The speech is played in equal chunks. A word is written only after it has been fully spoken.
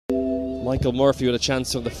Michael Murphy with a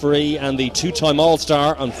chance from the free, and the two-time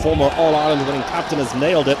All-Star and former All-Ireland winning captain has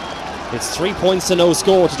nailed it. It's 3 points to no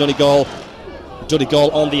score to Donegal.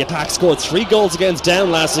 Donegal on the attack, scored 3 goals against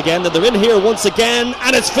Downlass again, and they're in here once again,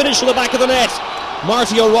 and it's finished on the back of the net.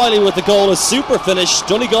 Marty O'Reilly with the goal, a super finish.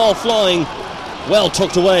 Donegal flying, well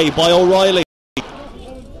tucked away by O'Reilly.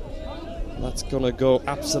 That's going to go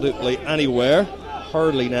absolutely anywhere.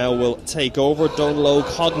 Hurley now will take over. Dunlow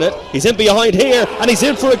Cognate, he's in behind here, and he's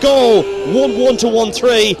in for a goal. 1-1 to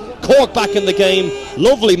 1-3. Cork back in the game.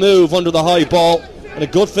 Lovely move under the high ball, and a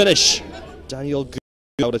good finish. Daniel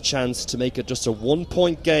got a chance to make it just a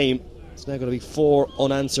 1-point game. It's now going to be 4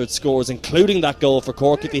 unanswered scores, including that goal for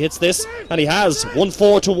Cork if he hits this, and he has.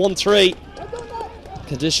 1-4 to 1-3.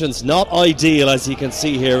 Conditions not ideal, as you can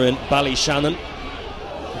see here in Ballyshannon.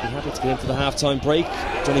 Be happy to get in for the half-time break.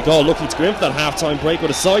 Donegal looking to go in for that half-time break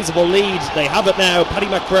with a sizable lead. They have it now. Paddy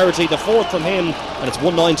McCrarity, the 4th from him, and it's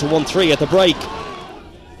 1-9 to 1-3 at the break.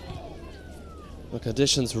 The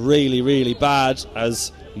conditions really bad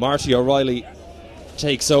as Marty O'Reilly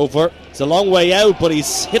takes over. It's a long way out, but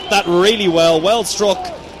he's hit that really well struck,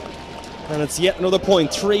 and it's yet another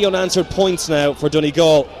point. 3 unanswered points now for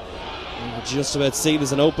Donegal. And just about see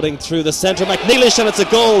there's an opening through the centre. McNeilish, and it's a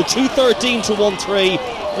goal. 2-13 to 1-3,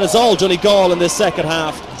 and it's all Donegal in this second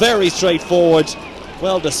half. Very straightforward,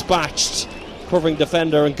 well dispatched. Covering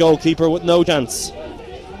defender and goalkeeper with no chance.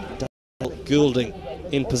 Goulding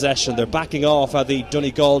in possession. They're backing off at the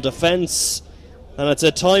Donegal defence, and it's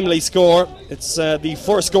a timely score. It's the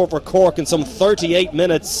first score for Cork in some 38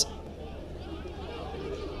 minutes.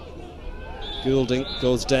 Goulding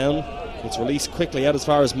goes down. It's released quickly out as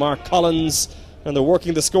far as Mark Collins, and they're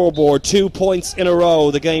working the scoreboard. 2 points in a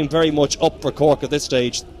row. The game very much up for Cork at this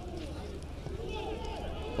stage.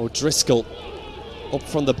 O'Driscoll up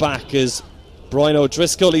from the back is Brian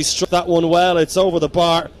O'Driscoll. He struck that one well. It's over the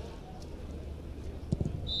bar.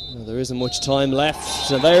 There isn't much time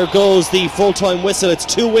left, and there goes the full-time whistle. It's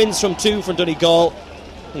 2 wins from 2 from Donegal,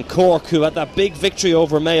 and Cork, who had that big victory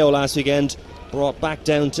over Mayo last weekend, brought back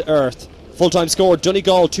down to earth. Full-time score,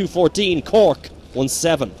 Donegal 2-14, Cork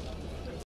 1-7.